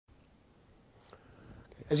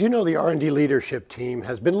As you know, the R&D leadership team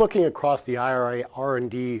has been looking across the IRI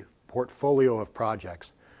R&D portfolio of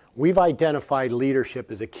projects. We've identified leadership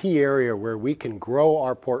as a key area where we can grow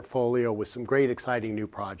our portfolio with some great, exciting new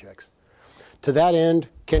projects. To that end,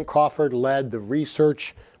 Kent Crawford led the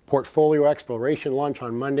research portfolio exploration lunch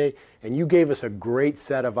on Monday, and you gave us a great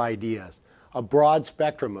set of ideas, a broad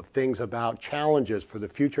spectrum of things about challenges for the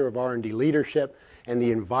future of R&D leadership and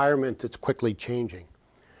the environment that's quickly changing.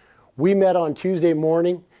 We met on Tuesday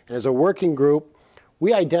morning, and as a working group,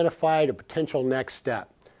 we identified a potential next step,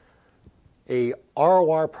 a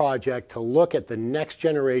ROR project to look at the next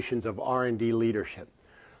generations of R&D leadership.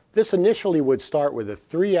 This initially would start with a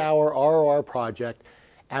 3-hour ROR project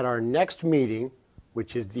at our next meeting,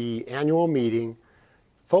 which is the annual meeting,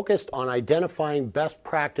 focused on identifying best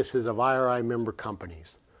practices of IRI member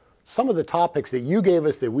companies. Some of the topics that you gave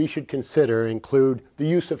us that we should consider include the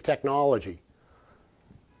use of technology,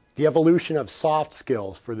 the evolution of soft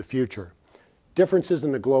skills for the future, differences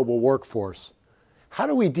in the global workforce. How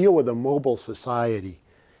do we deal with a mobile society?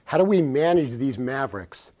 How do we manage these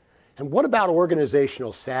mavericks? And what about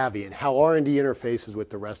organizational savvy and how R&D interfaces with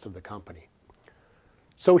the rest of the company?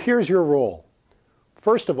 So here's your role.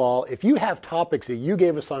 First of all, if you have topics that you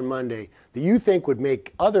gave us on Monday that you think would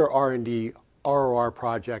make other R&D ROR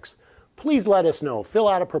projects, please let us know. Fill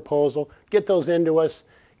out a proposal, get those into us,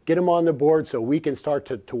 get them on the board so we can start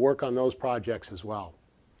to work on those projects as well.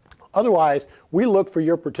 Otherwise, we look for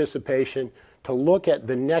your participation to look at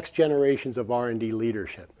the next generations of R&D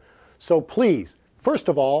leadership. So please, first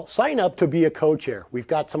of all, sign up to be a co-chair. We've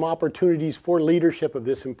got some opportunities for leadership of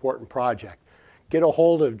this important project. Get a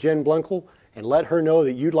hold of Jen Blunkel and let her know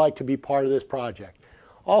that you'd like to be part of this project.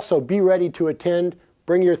 Also, be ready to attend.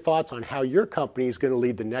 Bring your thoughts on how your company is going to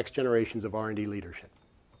lead the next generations of R&D leadership.